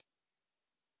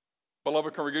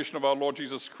beloved congregation of our Lord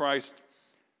Jesus Christ,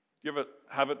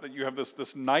 have it that you have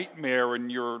this nightmare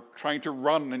and you're trying to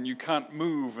run and you can't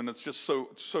move and it's just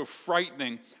so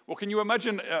frightening? Well, can you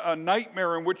imagine a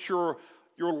nightmare in which you're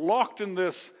locked in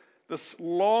this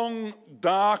long,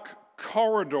 dark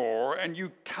corridor and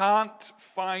you can't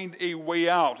find a way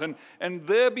out? And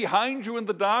there behind you in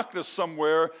the darkness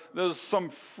somewhere, there's some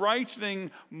frightening,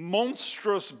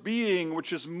 monstrous being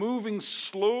which is moving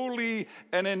slowly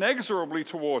and inexorably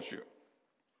towards you.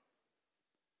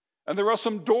 And there are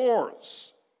some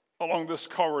doors along this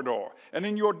corridor. And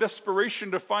in your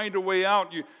desperation to find a way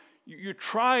out, you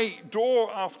try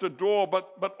door after door,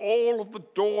 but all of the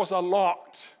doors are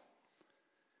locked.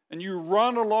 And you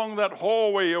run along that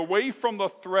hallway away from the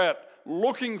threat,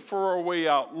 looking for a way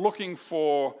out, looking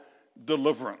for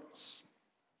deliverance.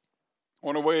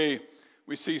 On a way,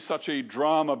 we see such a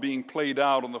drama being played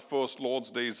out on the first Lord's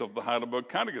Days of the Heidelberg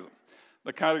Catechism.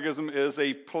 The Catechism is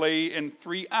a play in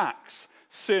 3 acts: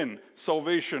 sin,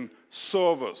 salvation,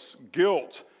 service,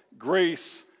 guilt,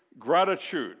 grace,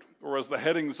 gratitude. Or as the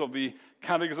headings of the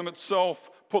Catechism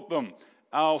itself put them,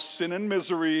 our sin and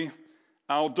misery,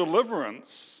 our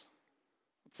deliverance,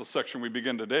 that's the section we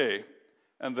begin today,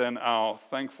 and then our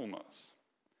thankfulness.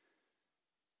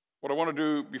 What I want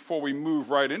to do before we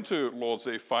move right into Lord's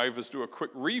Day 5 is do a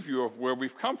quick review of where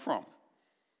we've come from.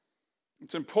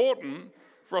 It's important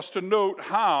for us to note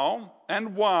how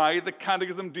and why the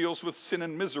Catechism deals with sin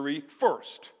and misery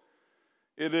first.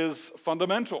 It is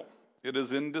fundamental. It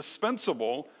is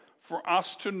indispensable for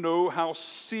us to know how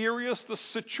serious the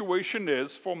situation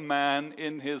is for man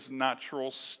in his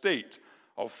natural state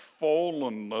of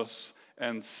fallenness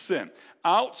and sin.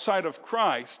 Outside of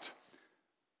Christ,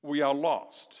 we are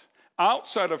lost.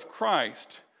 Outside of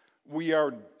Christ, we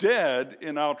are dead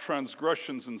in our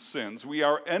transgressions and sins. We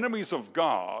are enemies of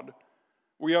God.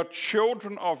 We are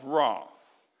children of wrath.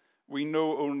 We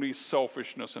know only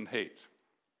selfishness and hate.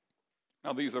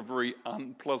 Now, these are very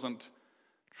unpleasant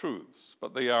truths,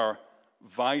 but they are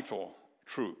vital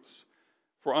truths.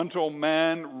 For until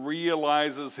man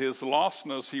realizes his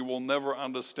lostness, he will never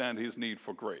understand his need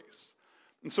for grace.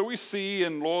 And so we see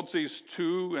in Lord's Days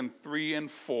 2 and 3 and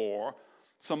 4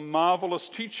 some marvelous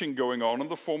teaching going on in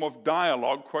the form of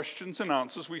dialogue, questions and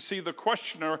answers. We see the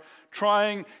questioner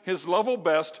trying his level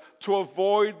best to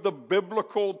avoid the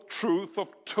biblical truth of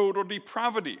total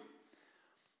depravity.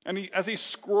 And as he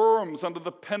squirms under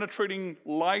the penetrating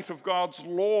light of God's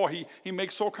law, he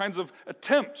makes all kinds of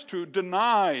attempts to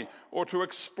deny or to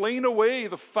explain away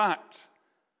the fact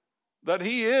that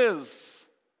he is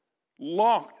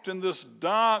locked in this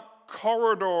dark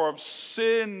corridor of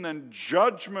sin and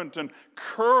judgment and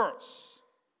curse,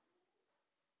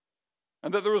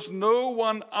 and that there is no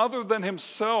one other than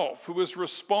himself who is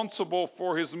responsible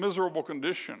for his miserable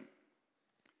condition,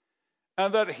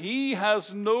 and that he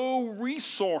has no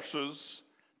resources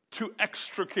to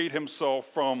extricate himself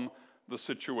from the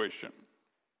situation.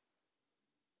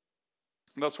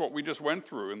 And that's what we just went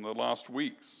through in the last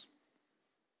weeks,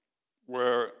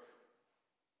 where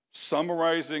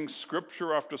summarizing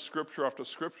scripture after scripture after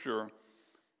scripture,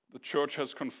 the church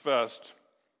has confessed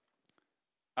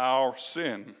our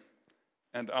sin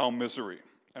and our misery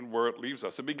and where it leaves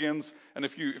us. It begins, and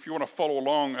if you want to follow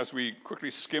along as we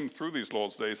quickly skim through these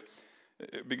Lord's Days,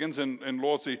 it begins in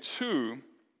Lord's Day 2,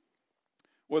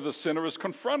 where the sinner is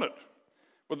confronted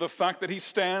with the fact that he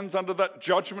stands under that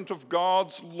judgment of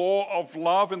God's law of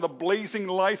love. In the blazing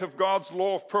light of God's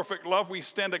law of perfect love, we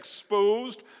stand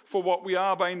exposed for what we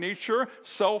are by nature: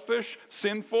 selfish,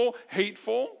 sinful,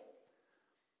 hateful.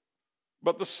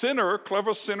 But the sinner,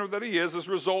 clever sinner that he is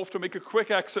resolved to make a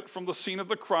quick exit from the scene of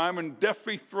the crime and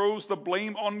deftly throws the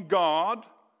blame on God.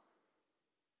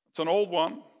 It's an old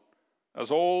one,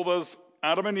 as old as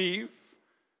Adam and Eve.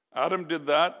 Adam did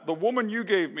that. The woman you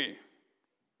gave me.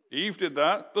 Eve did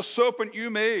that. The serpent you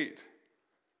made.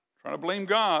 Trying to blame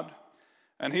God.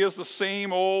 And here's the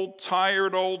same old,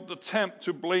 tired old attempt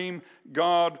to blame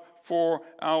God for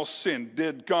our sin.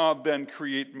 Did God then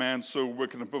create man so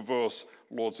wicked and perverse?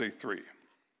 Lord's Day 3.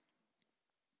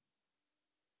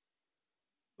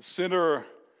 The sinner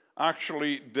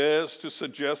actually dares to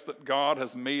suggest that God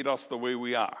has made us the way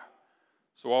we are.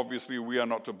 So obviously we are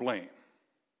not to blame.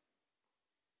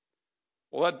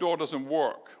 Well, that door doesn't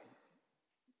work.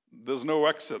 There's no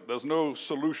exit, there's no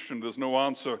solution, there's no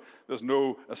answer, there's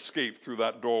no escape through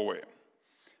that doorway.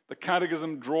 The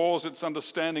Catechism draws its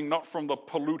understanding not from the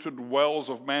polluted wells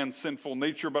of man's sinful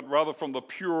nature, but rather from the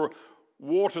pure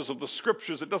waters of the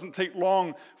Scriptures. It doesn't take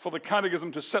long for the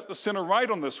Catechism to set the sinner right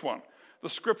on this one. The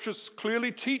Scriptures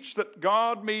clearly teach that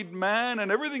God made man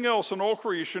and everything else in all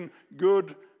creation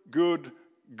good, good,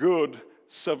 good,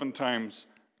 7 times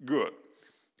good.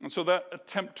 And so that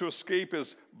attempt to escape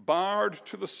is barred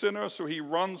to the sinner, so he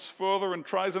runs further and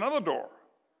tries another door.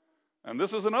 And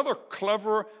this is another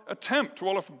clever attempt.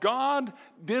 Well, if God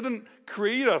didn't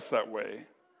create us that way,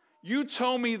 you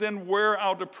tell me then where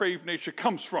our depraved nature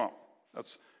comes from.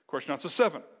 That's question answer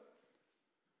 7.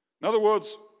 In other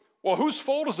words, well, whose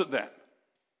fault is it then?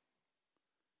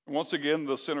 And once again,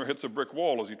 the sinner hits a brick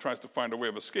wall as he tries to find a way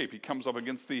of escape. He comes up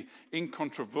against the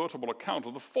incontrovertible account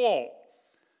of the fall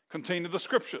contained in the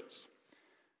Scriptures.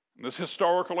 And this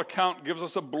historical account gives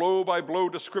us a blow-by-blow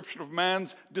description of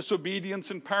man's disobedience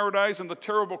in paradise and the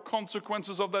terrible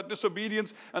consequences of that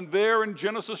disobedience. And there in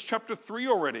Genesis chapter 3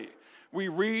 already, we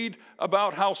read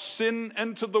about how sin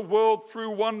entered the world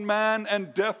through one man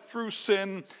and death through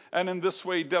sin. And in this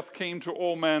way, death came to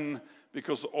all men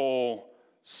because all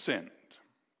sinned.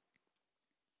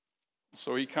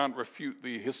 So he can't refute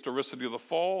the historicity of the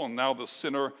fall, and now the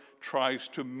sinner tries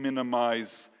to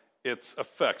minimize its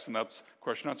effects. And that's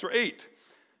question answer 8.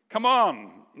 Come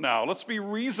on now, let's be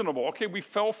reasonable. Okay, we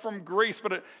fell from grace,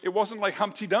 but it wasn't like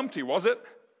Humpty Dumpty, was it?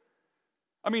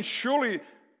 I mean, surely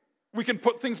we can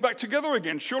put things back together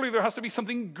again. Surely there has to be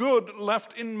something good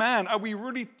left in man. Are we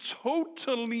really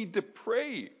totally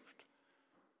depraved?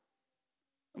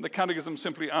 And the Catechism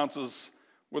simply answers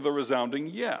with a resounding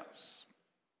yes.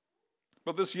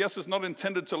 But this yes is not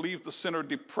intended to leave the sinner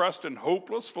depressed and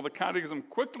hopeless, for the Catechism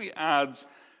quickly adds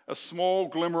a small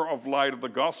glimmer of light of the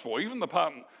gospel, even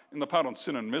in the part on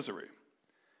sin and misery,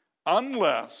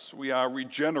 unless we are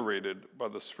regenerated by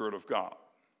the Spirit of God.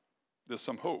 There's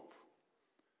some hope.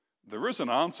 There is an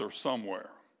answer somewhere.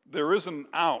 There is an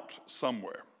out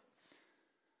somewhere.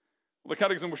 The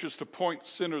Catechism wishes to point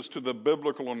sinners to the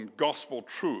biblical and gospel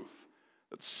truth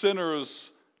that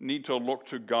sinners need to look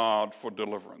to God for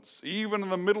deliverance. Even in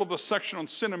the middle of the section on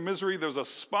sin and misery, there's a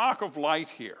spark of light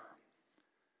here.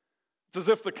 It's as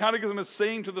if the Catechism is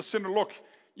saying to the sinner, look,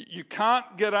 you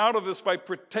can't get out of this by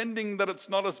pretending that it's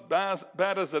not as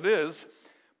bad as it is,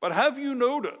 but have you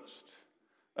noticed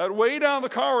that way down the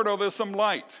corridor there's some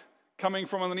light coming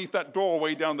from underneath that door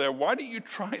way down there? Why don't you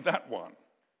try that one?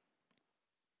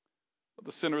 But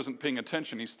the sinner isn't paying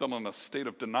attention. He's still in a state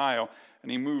of denial,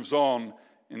 and he moves on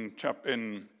in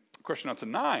question answer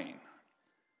 9.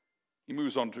 He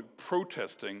moves on to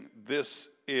protesting, this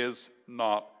is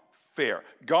not fair.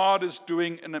 God is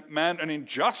doing man an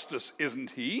injustice,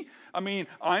 isn't he? I mean,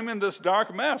 I'm in this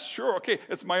dark mess. Sure, okay,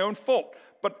 it's my own fault.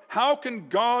 But how can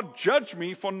God judge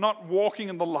me for not walking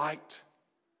in the light?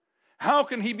 How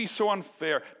can he be so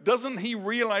unfair? Doesn't he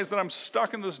realize that I'm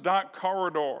stuck in this dark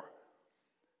corridor?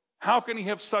 How can he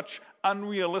have such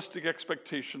unrealistic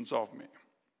expectations of me?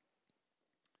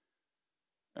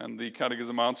 And the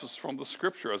Catechism answers from the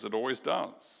Scripture, as it always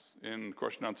does, in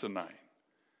question answer 9.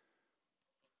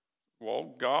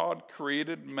 Well, God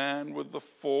created man with the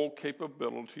full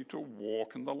capability to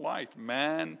walk in the light.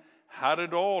 Man had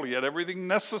it all. He had everything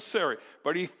necessary,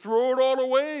 but he threw it all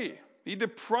away. He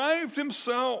deprived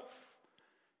himself.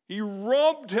 He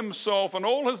robbed himself and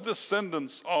all his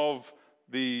descendants of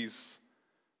these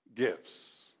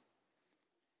gifts.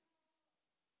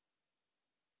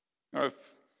 Now,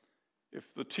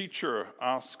 if the teacher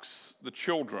asks the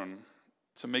children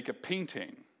to make a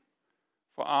painting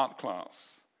for art class,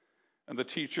 and the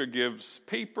teacher gives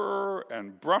paper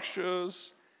and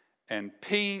brushes and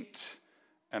paint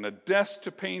and a desk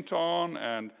to paint on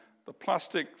and the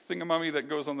plastic thingamummy that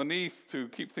goes underneath to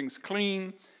keep things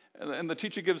clean, and the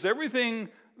teacher gives everything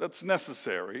that's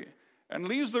necessary and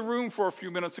leaves the room for a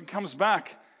few minutes and comes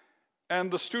back,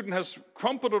 and the student has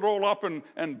crumpled it all up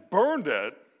and burned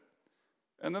it.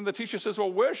 And then the teacher says,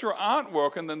 well, where's your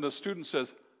artwork? And then the student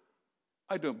says,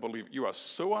 I don't believe it. You are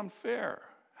so unfair.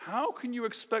 How can you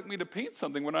expect me to paint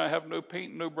something when I have no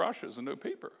paint, no brushes, and no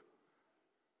paper?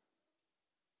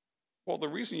 Well, the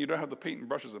reason you don't have the paint and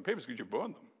brushes and paper is because you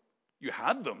burned them. You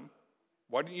had them.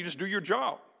 Why didn't you just do your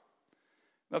job?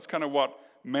 That's kind of what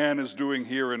man is doing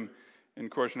here in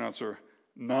question answer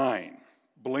 9,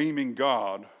 blaming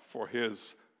God for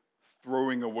his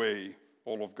throwing away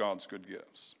all of God's good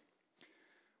gifts.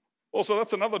 Also,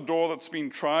 that's another door that's been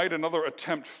tried, another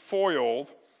attempt foiled.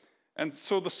 And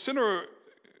so the sinner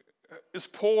is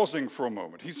pausing for a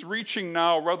moment. He's reaching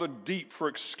now rather deep for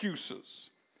excuses.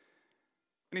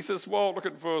 And he says, well, look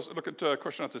at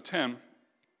question answer 10. He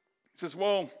says,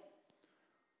 well,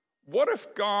 what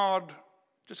if God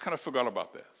just kind of forgot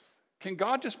about this? Can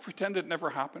God just pretend it never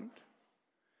happened?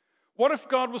 What if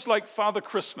God was like Father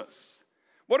Christmas?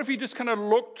 What if he just kind of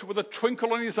looked with a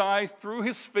twinkle in his eye through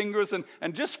his fingers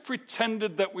and just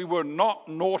pretended that we were not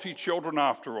naughty children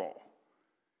after all?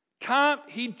 Can't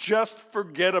he just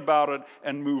forget about it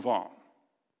and move on?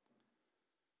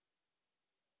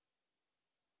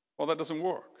 Well, that doesn't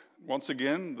work. Once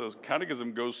again, the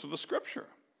catechism goes to the Scripture.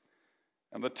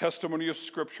 And the testimony of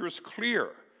Scripture is clear.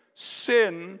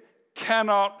 Sin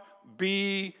cannot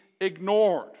be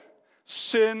ignored.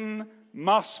 Sin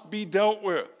must be dealt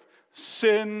with.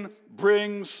 Sin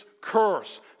brings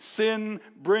curse. Sin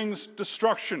brings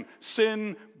destruction.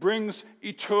 Sin brings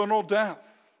eternal death.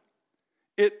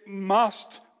 It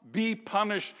must be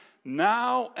punished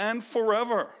now and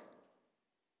forever.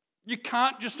 You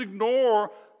can't just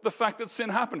ignore the fact that sin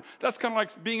happened. That's kind of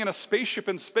like being in a spaceship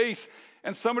in space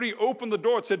and somebody opened the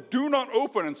door. It said, do not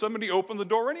open, and somebody opened the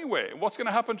door anyway. What's going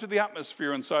to happen to the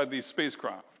atmosphere inside these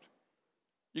spacecraft?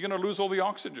 You're going to lose all the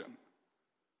oxygen.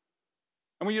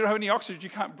 And when you don't have any oxygen,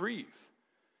 you can't breathe.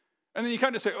 And then you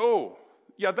can't just say, oh,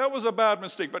 yeah, that was a bad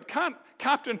mistake, but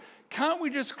Captain, can't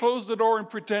we just close the door and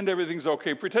pretend everything's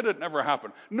okay? Pretend it never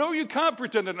happened. No, you can't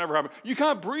pretend it never happened. You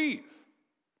can't breathe.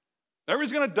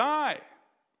 Everybody's going to die.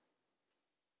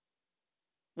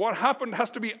 What happened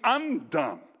has to be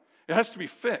undone. It has to be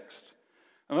fixed.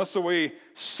 And that's the way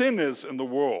sin is in the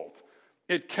world.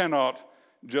 It cannot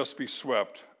just be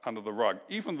swept under the rug,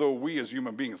 even though we as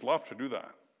human beings love to do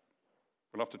that.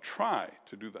 We love to try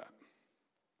to do that.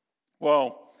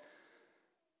 Well,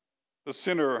 the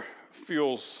sinner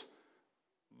feels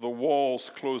the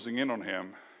walls closing in on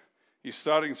him. He's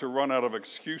starting to run out of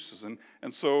excuses.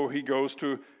 And so he goes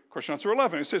to question answer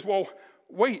 11. He says, well,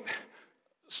 wait,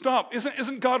 stop.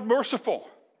 Isn't God merciful?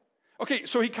 Okay,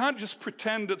 so he can't just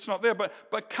pretend it's not there,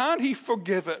 but can't he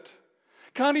forgive it?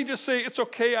 Can't he just say, it's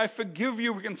okay, I forgive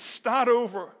you, we can start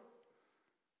over?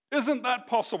 Isn't that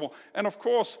possible? And of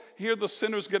course, here the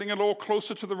sinner's getting a little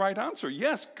closer to the right answer.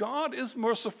 Yes, God is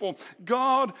merciful.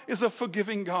 God is a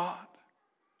forgiving God.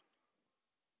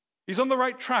 He's on the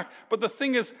right track. But the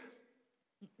thing is,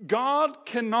 God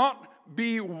cannot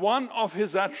be one of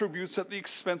his attributes at the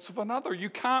expense of another. You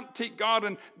can't take God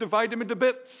and divide him into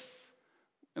bits.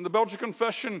 In the Belgian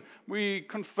Confession, we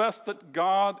confess that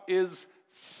God is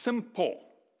simple.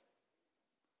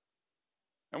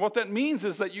 And what that means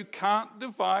is that you can't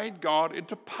divide God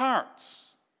into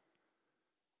parts.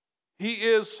 He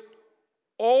is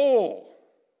all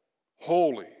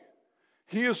holy.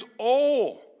 He is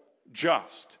all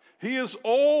just. He is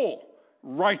all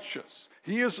righteous.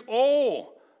 He is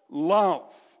all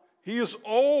love. He is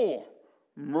all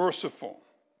merciful.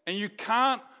 And you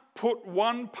can't put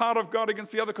one part of God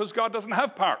against the other because God doesn't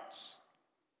have parts.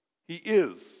 He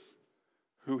is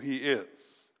who he is,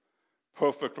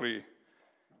 perfectly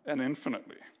and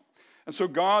infinitely. And so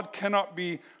God cannot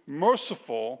be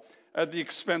merciful at the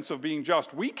expense of being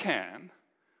just. We can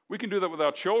do that with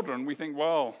our children. We think,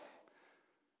 well,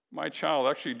 my child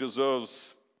actually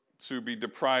deserves to be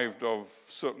deprived of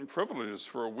certain privileges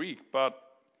for a week, but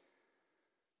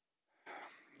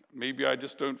maybe I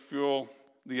just don't feel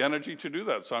the energy to do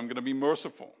that, so I'm going to be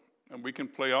merciful. And we can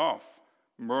play off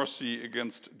mercy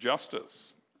against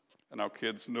justice. And our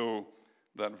kids know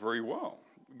that very well.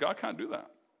 God can't do that.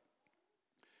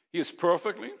 He is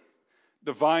perfectly,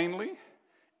 divinely,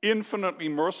 infinitely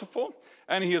merciful,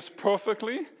 and he is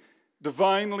perfectly,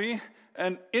 divinely,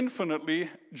 and infinitely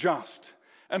just.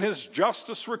 And his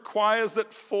justice requires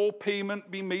that full payment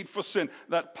be made for sin.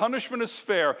 That punishment is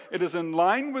fair. It is in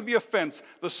line with the offense.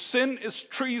 The sin is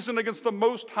treason against the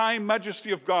most high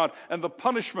majesty of God, and the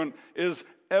punishment is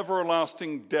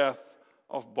everlasting death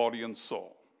of body and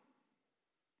soul.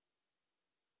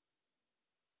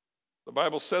 The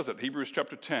Bible says it, Hebrews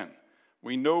chapter 10.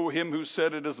 We know him who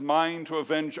said, it is mine to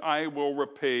avenge, I will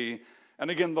repay.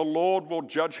 And again, the Lord will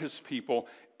judge his people.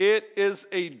 It is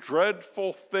a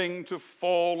dreadful thing to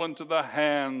fall into the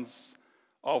hands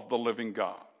of the living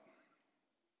God.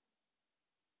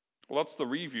 Well, that's the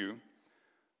review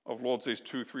of Lord's Days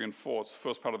 2, 3, and 4. It's the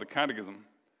first part of the Catechism,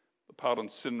 the part on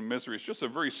sin and misery. It's just a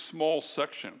very small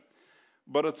section.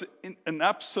 But it's an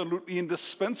absolutely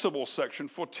indispensable section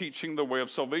for teaching the way of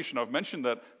salvation. I've mentioned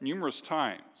that numerous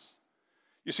times.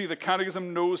 You see, the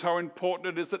Catechism knows how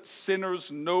important it is that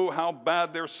sinners know how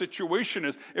bad their situation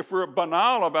is. If we're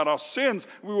banal about our sins,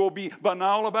 we will be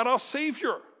banal about our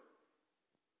Savior.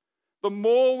 The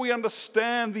more we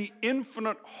understand the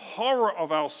infinite horror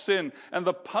of our sin and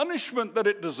the punishment that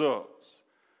it deserves,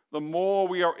 the more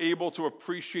we are able to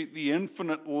appreciate the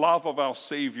infinite love of our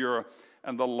Savior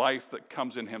and the life that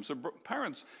comes in him. So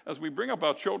parents, as we bring up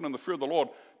our children in the fear of the Lord,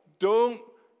 don't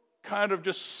kind of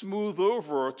just smooth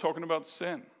over talking about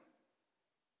sin.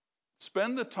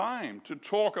 Spend the time to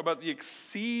talk about the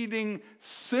exceeding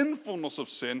sinfulness of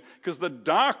sin, because the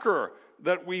darker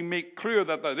that we make clear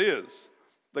that that is,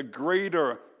 the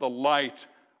greater the light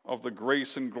of the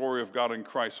grace and glory of God in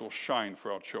Christ will shine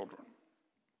for our children.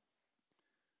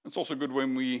 It's also good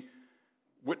when we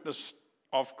witness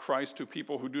of Christ to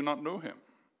people who do not know him.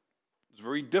 It's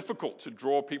very difficult to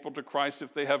draw people to Christ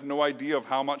if they have no idea of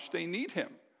how much they need him.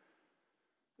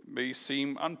 It may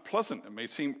seem unpleasant. It may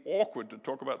seem awkward to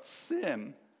talk about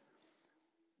sin,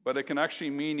 but it can actually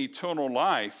mean eternal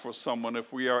life for someone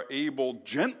if we are able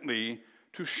gently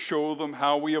to show them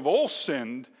how we have all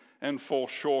sinned and fall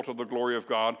short of the glory of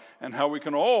God, and how we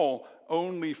can all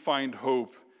only find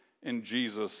hope in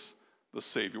Jesus the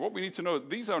Savior. What we need to know,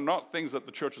 these are not things that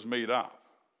the church has made up.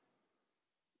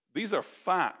 These are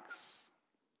facts.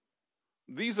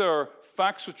 These are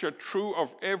facts which are true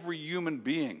of every human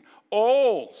being.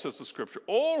 All, says the Scripture,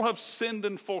 all have sinned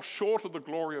and fall short of the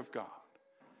glory of God.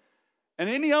 And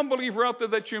any unbeliever out there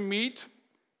that you meet,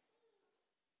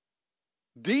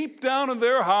 deep down in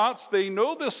their hearts, they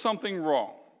know there's something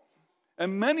wrong.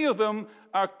 And many of them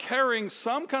are carrying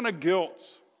some kind of guilt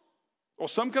or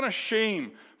some kind of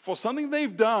shame for something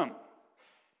they've done.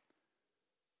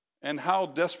 And how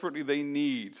desperately they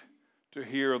need to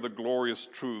hear the glorious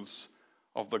truths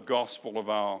of the gospel of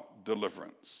our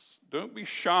deliverance. Don't be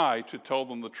shy to tell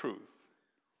them the truth,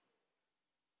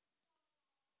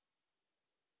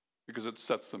 because it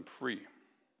sets them free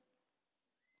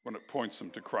when it points them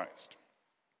to Christ.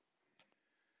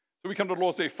 So we come to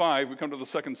Lord's Day 5, we come to the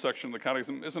second section of the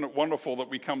Catechism. Isn't it wonderful that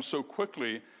we come so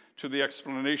quickly to the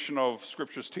explanation of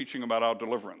Scripture's teaching about our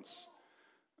deliverance?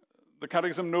 The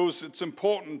Catechism knows it's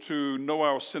important to know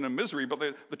our sin and misery, but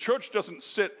the church doesn't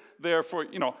sit there for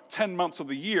 10 months of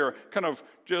the year kind of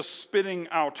just spinning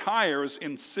our tires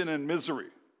in sin and misery.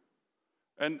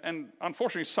 And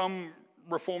unfortunately, some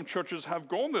Reformed churches have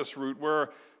gone this route where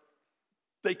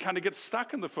they kind of get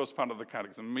stuck in the first part of the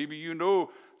Catechism. Maybe you know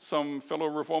some fellow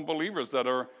Reformed believers that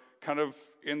are kind of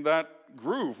in that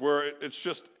groove where it's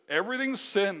just everything's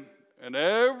sin and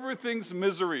everything's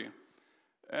misery.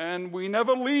 And we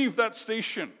never leave that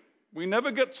station. We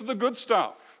never get to the good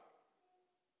stuff.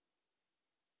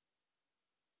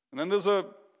 And then there's a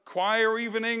choir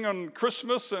evening on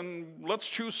Christmas, and let's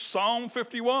choose Psalm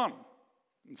 51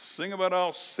 and sing about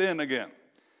our sin again.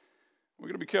 We're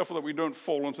going to be careful that we don't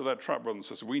fall into that trap, brothers and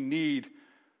sisters. We need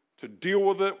to deal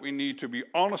with it. We need to be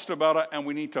honest about it, and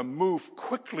we need to move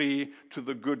quickly to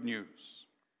the good news.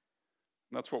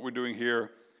 And that's what we're doing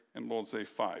here in Lord's Day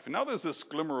 5. And now there's this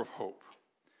glimmer of hope.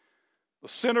 The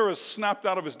sinner is snapped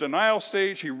out of his denial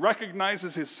stage. He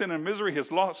recognizes his sin and misery, his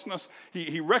lostness.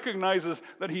 He recognizes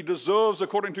that he deserves,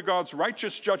 according to God's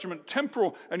righteous judgment,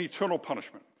 temporal and eternal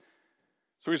punishment.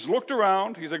 So he's looked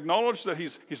around. He's acknowledged that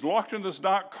he's locked in this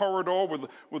dark corridor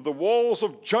with the walls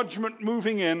of judgment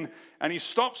moving in, and he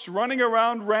stops running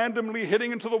around randomly,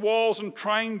 hitting into the walls and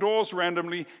trying doors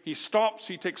randomly. He stops.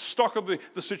 He takes stock of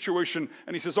the situation,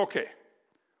 and he says, okay,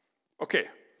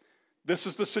 this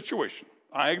is the situation.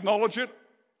 I acknowledge it.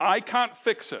 I can't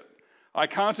fix it. I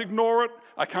can't ignore it.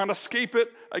 I can't escape it.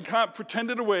 I can't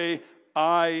pretend it away.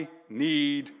 I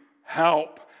need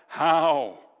help.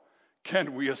 How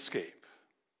can we escape?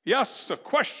 Yes, a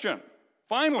question.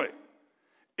 Finally,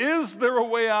 is there a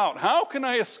way out? How can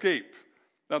I escape?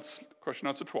 That's question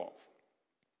answer 12.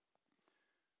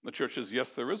 The church says, yes,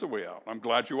 there is a way out. I'm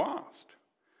glad you asked.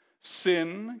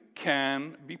 Sin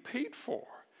can be paid for.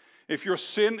 If your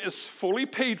sin is fully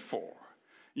paid for,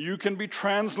 you can be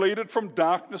translated from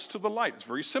darkness to the light. It's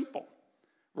very simple.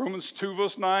 Romans 2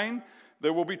 verse 9,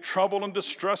 there will be trouble and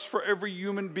distress for every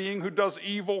human being who does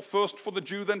evil, first for the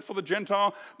Jew, then for the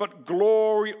Gentile, but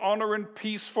glory, honor, and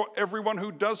peace for everyone who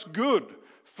does good,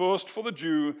 first for the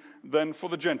Jew, then for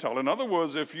the Gentile. In other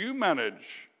words, if you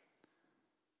manage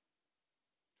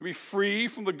to be free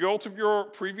from the guilt of your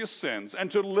previous sins and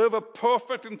to live a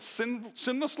perfect and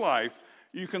sinless life,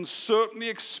 you can certainly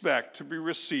expect to be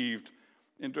received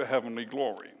into heavenly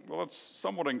glory. Well, that's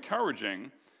somewhat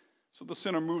encouraging. So the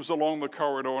sinner moves along the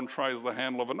corridor and tries the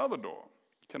handle of another door.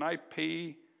 Can I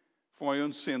pay for my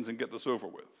own sins and get this over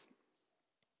with?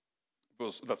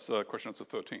 That's question answer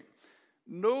 13.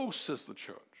 No, says the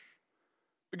church.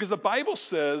 Because the Bible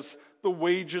says the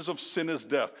wages of sin is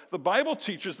death. The Bible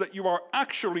teaches that you are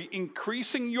actually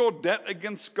increasing your debt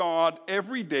against God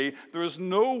every day. There is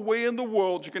no way in the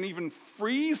world you can even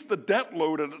freeze the debt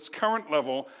load at its current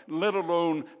level, let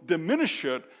alone diminish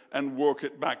it and work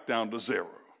it back down to zero.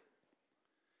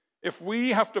 If we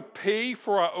have to pay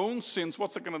for our own sins,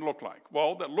 what's it going to look like?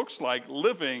 Well, that looks like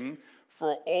living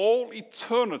for all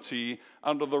eternity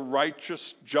under the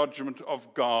righteous judgment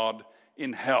of God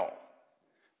in hell.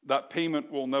 That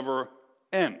payment will never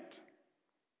end.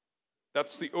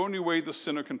 That's the only way the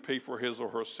sinner can pay for his or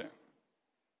her sin.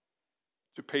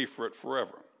 To pay for it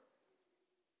forever.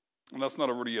 And that's not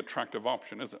a really attractive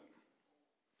option, is it?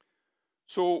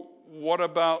 So what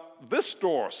about this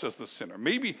door, says the sinner?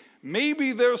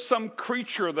 Maybe there's some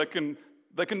creature that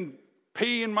can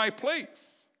pay in my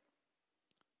place.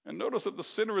 And notice that the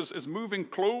sinner is moving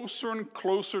closer and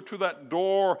closer to that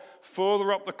door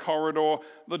further up the corridor,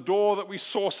 the door that we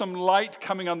saw some light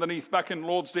coming underneath back in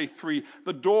Lord's Day 3,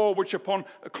 the door which upon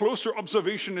a closer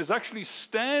observation is actually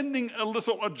standing a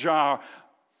little ajar.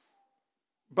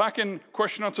 Back in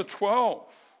question answer 12,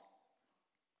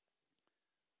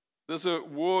 there's a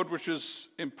word which is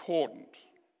important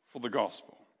for the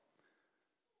gospel.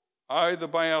 Either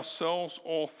by ourselves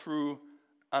or through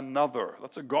another.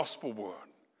 That's a gospel word.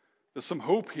 There's some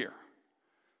hope here.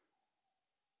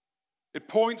 It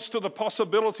points to the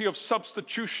possibility of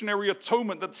substitutionary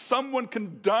atonement, that someone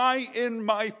can die in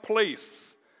my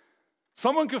place.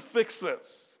 Someone can fix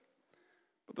this.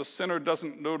 But the sinner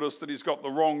doesn't notice that he's got the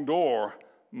wrong door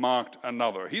marked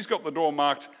another. He's got the door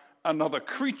marked another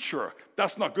creature.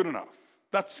 That's not good enough.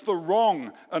 That's the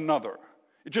wrong another.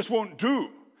 It just won't do.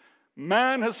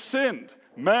 Man has sinned.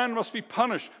 Man must be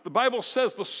punished. The Bible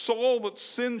says the soul that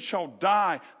sins shall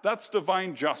die. That's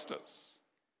divine justice.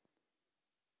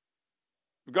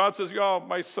 God says, yeah,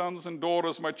 my sons and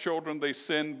daughters, my children, they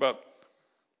sinned, but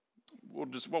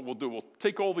we'll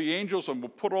take all the angels and we'll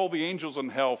put all the angels in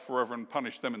hell forever and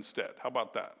punish them instead. How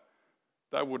about that?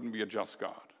 That wouldn't be a just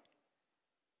God.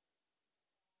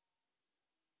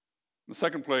 In the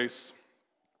second place,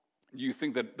 do you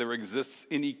think that there exists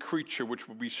any creature which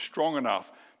would be strong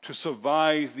enough to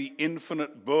survive the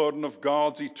infinite burden of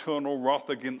God's eternal wrath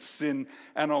against sin,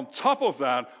 and on top of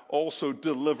that, also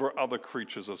deliver other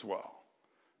creatures as well?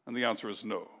 And the answer is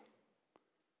no.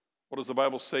 What does the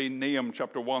Bible say? Nahum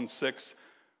chapter 1:6.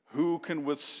 Who can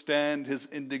withstand his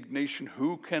indignation?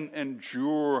 Who can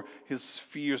endure his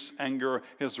fierce anger?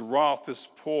 His wrath is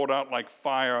poured out like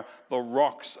fire. The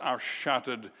rocks are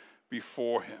shattered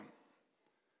before him.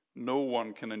 No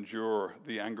one can endure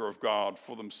the anger of God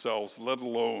for themselves, let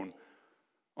alone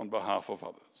on behalf of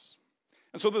others.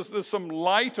 And so there's some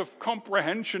light of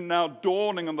comprehension now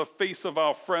dawning on the face of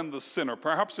our friend the sinner.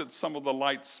 Perhaps it's some of the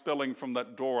light spilling from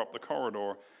that door up the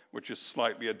corridor, which is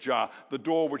slightly ajar. The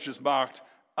door which is marked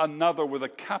another with a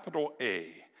capital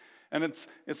A. And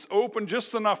it's open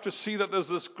just enough to see that there's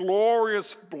this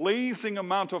glorious blazing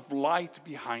amount of light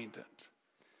behind it.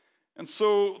 And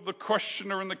so the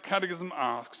questioner in the catechism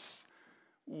asks,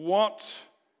 what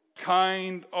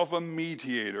kind of a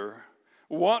mediator,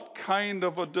 what kind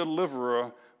of a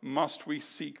deliverer must we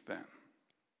seek then?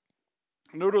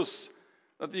 Notice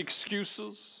that the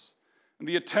excuses and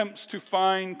the attempts to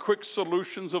find quick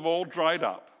solutions have all dried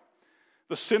up.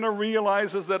 The sinner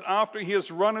realizes that after he has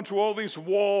run into all these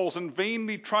walls and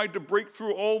vainly tried to break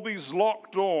through all these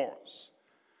locked doors,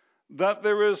 that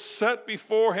there is set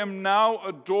before him now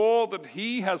a door that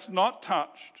he has not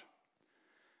touched.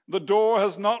 The door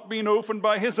has not been opened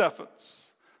by his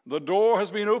efforts. The door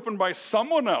has been opened by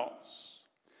someone else.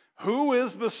 Who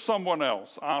is this someone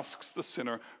else? Asks the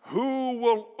sinner. Who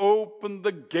will open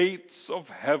the gates of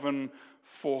heaven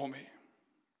for me?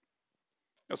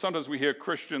 Now, sometimes we hear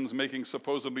Christians making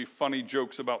supposedly funny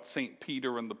jokes about St.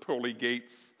 Peter and the pearly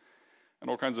gates, and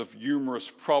all kinds of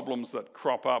humorous problems that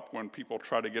crop up when people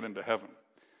try to get into heaven.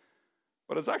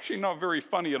 But it's actually not very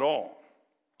funny at all.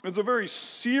 It's a very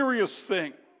serious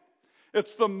thing.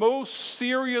 It's the most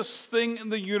serious thing in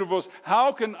the universe.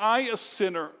 How can I, a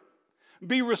sinner,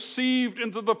 be received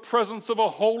into the presence of a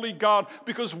holy God?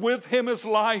 Because with him is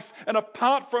life, and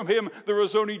apart from him there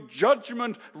is only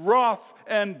judgment, wrath,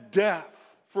 and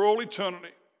death for all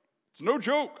eternity. It's no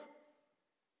joke.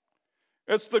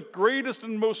 It's the greatest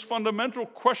and most fundamental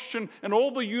question in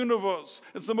all the universe.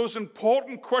 It's the most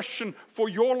important question for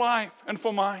your life and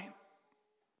for mine.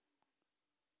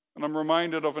 And I'm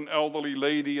reminded of an elderly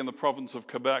lady in the province of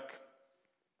Quebec.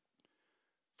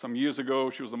 Some years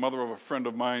ago, she was the mother of a friend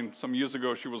of mine. Some years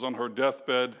ago, she was on her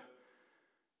deathbed.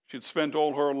 She'd spent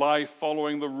all her life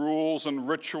following the rules and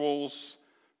rituals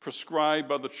prescribed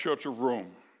by the Church of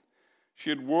Rome. She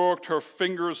had worked her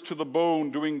fingers to the bone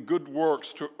doing good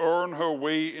works to earn her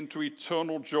way into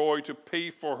eternal joy, to pay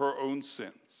for her own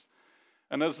sins.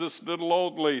 And as this little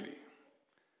old lady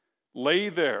lay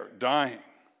there dying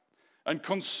and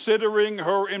considering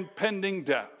her impending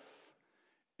death,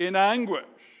 in anguish,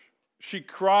 she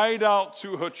cried out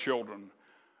to her children,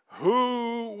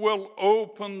 "Who will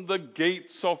open the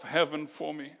gates of heaven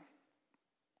for me?"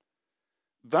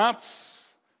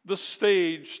 That's the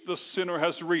stage the sinner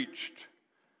has reached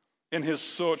in his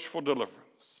search for deliverance.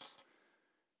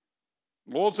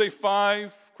 Lord's Day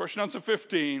 5, question answer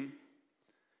 15,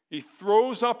 he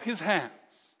throws up his hands.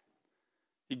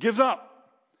 He gives up.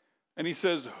 And he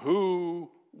says,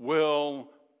 "Who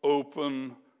will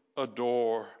open a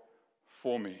door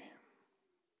for me.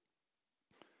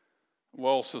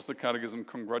 Well, says the Catechism,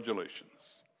 congratulations.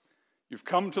 You've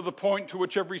come to the point to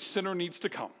which every sinner needs to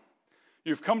come.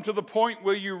 You've come to the point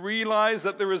where you realize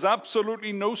that there is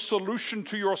absolutely no solution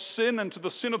to your sin and to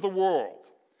the sin of the world.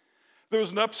 There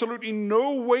is absolutely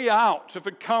no way out if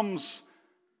it comes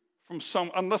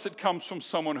unless it comes from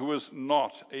someone who is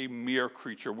not a mere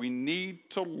creature. We need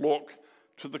to look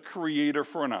to the Creator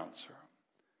for an answer.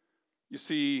 You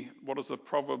see, what does the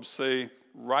proverb say?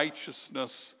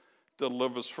 Righteousness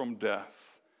delivers from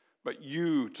death. But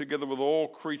you, together with all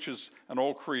creatures and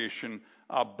all creation,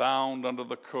 are bound under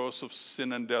the curse of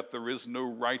sin and death. There is no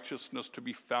righteousness to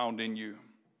be found in you.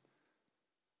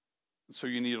 And so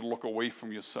you need to look away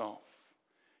from yourself.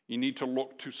 You need to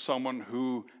look to someone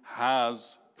who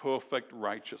has perfect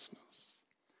righteousness,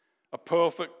 a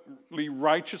perfectly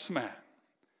righteous man,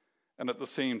 and at the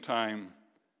same time,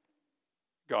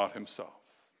 God himself.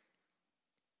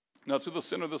 Now, to the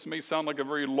sinner, this may sound like a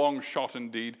very long shot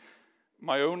indeed.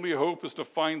 My only hope is to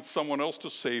find someone else to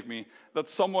save me, that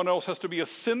someone else has to be a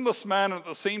sinless man and at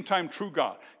the same time true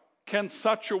God. Can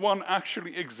such a one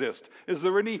actually exist? Is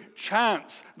there any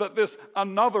chance that this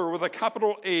another with a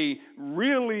capital A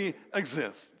really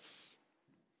exists?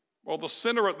 Well, the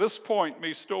sinner at this point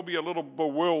may still be a little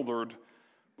bewildered,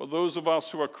 but those of us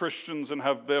who are Christians and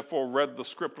have therefore read the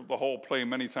script of the whole play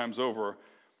many times over,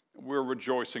 we're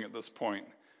rejoicing at this point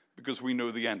because we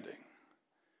know the ending.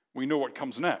 We know what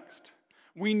comes next.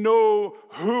 We know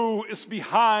who is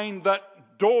behind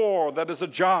that door that is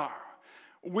ajar.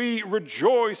 We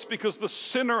rejoice because the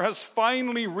sinner has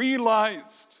finally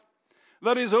realized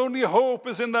that his only hope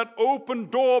is in that open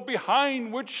door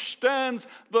behind which stands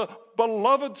the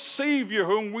beloved Savior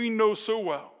whom we know so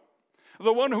well.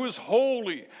 The one who is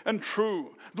holy and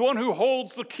true, the one who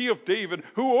holds the key of David,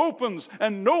 who opens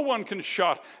and no one can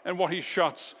shut, and what he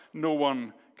shuts, no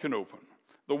one can open.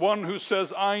 The one who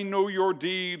says, I know your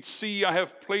deeds, see, I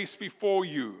have placed before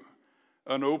you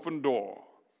an open door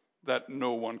that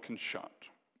no one can shut.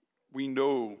 We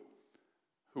know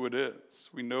who it is.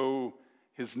 We know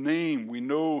his name. We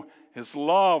know his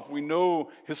love. We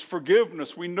know his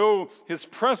forgiveness. We know his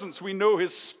presence. We know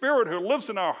his Spirit who lives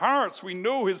in our hearts. We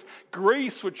know his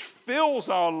grace which fills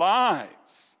our lives.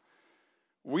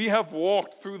 We have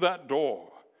walked through that door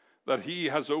that he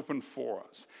has opened for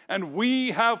us. And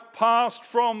we have passed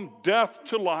from death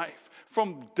to life,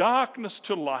 from darkness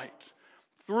to light,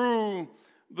 through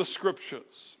the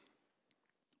Scriptures.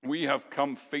 We have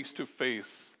come face to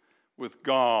face with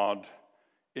God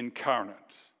incarnate,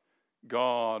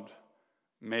 God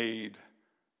made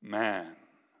man.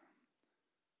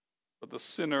 But the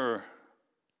sinner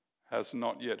has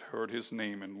not yet heard his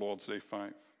name in Lord's Day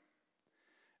 5.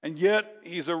 And yet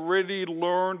he's already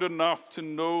learned enough to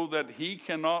know that he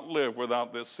cannot live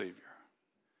without this Savior.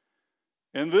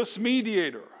 In this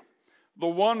mediator, the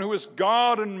one who is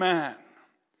God and man,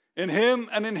 in him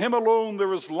and in him alone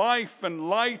there is life and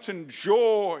light and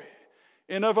joy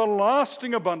in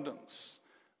everlasting abundance.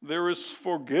 There is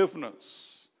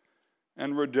forgiveness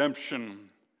and redemption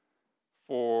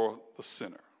for the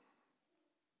sinner.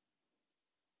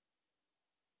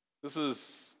 This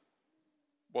is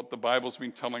what the Bible's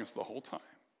been telling us the whole time.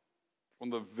 From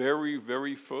the very,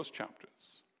 very first chapters,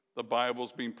 the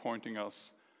Bible's been pointing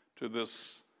us to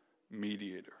this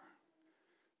mediator.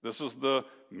 This is the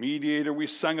mediator we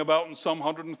sang about in Psalm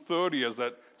 130, as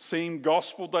that same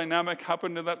gospel dynamic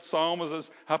happened in that psalm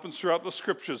as happens throughout the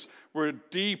Scriptures. We're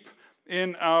deep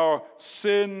in our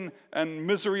sin and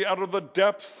misery out of the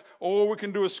depths. All we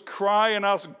can do is cry and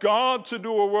ask God to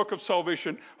do a work of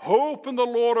salvation. Hope in the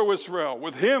Lord, O Israel.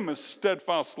 With him is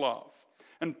steadfast love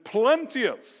and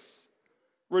plenteous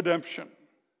redemption.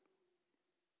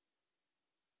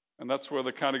 And that's where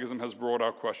the Catechism has brought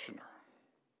our questioner.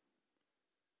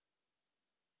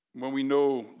 When we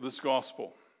know this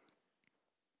gospel,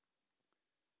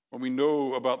 when we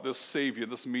know about this Savior,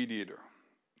 this mediator,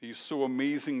 he's so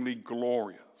amazingly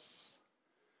glorious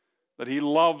that he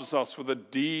loves us with a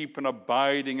deep and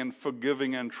abiding and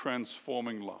forgiving and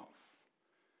transforming love.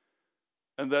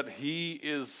 And that he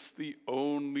is the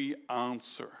only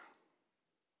answer.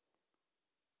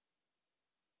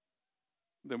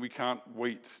 Then we can't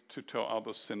wait to tell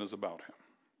other sinners about him.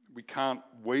 We can't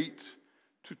wait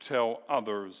to tell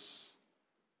others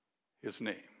his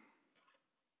name.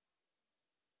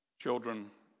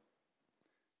 Children,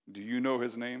 do you know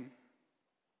his name?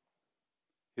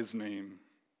 His name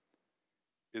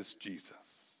is Jesus.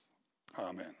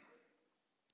 Amen.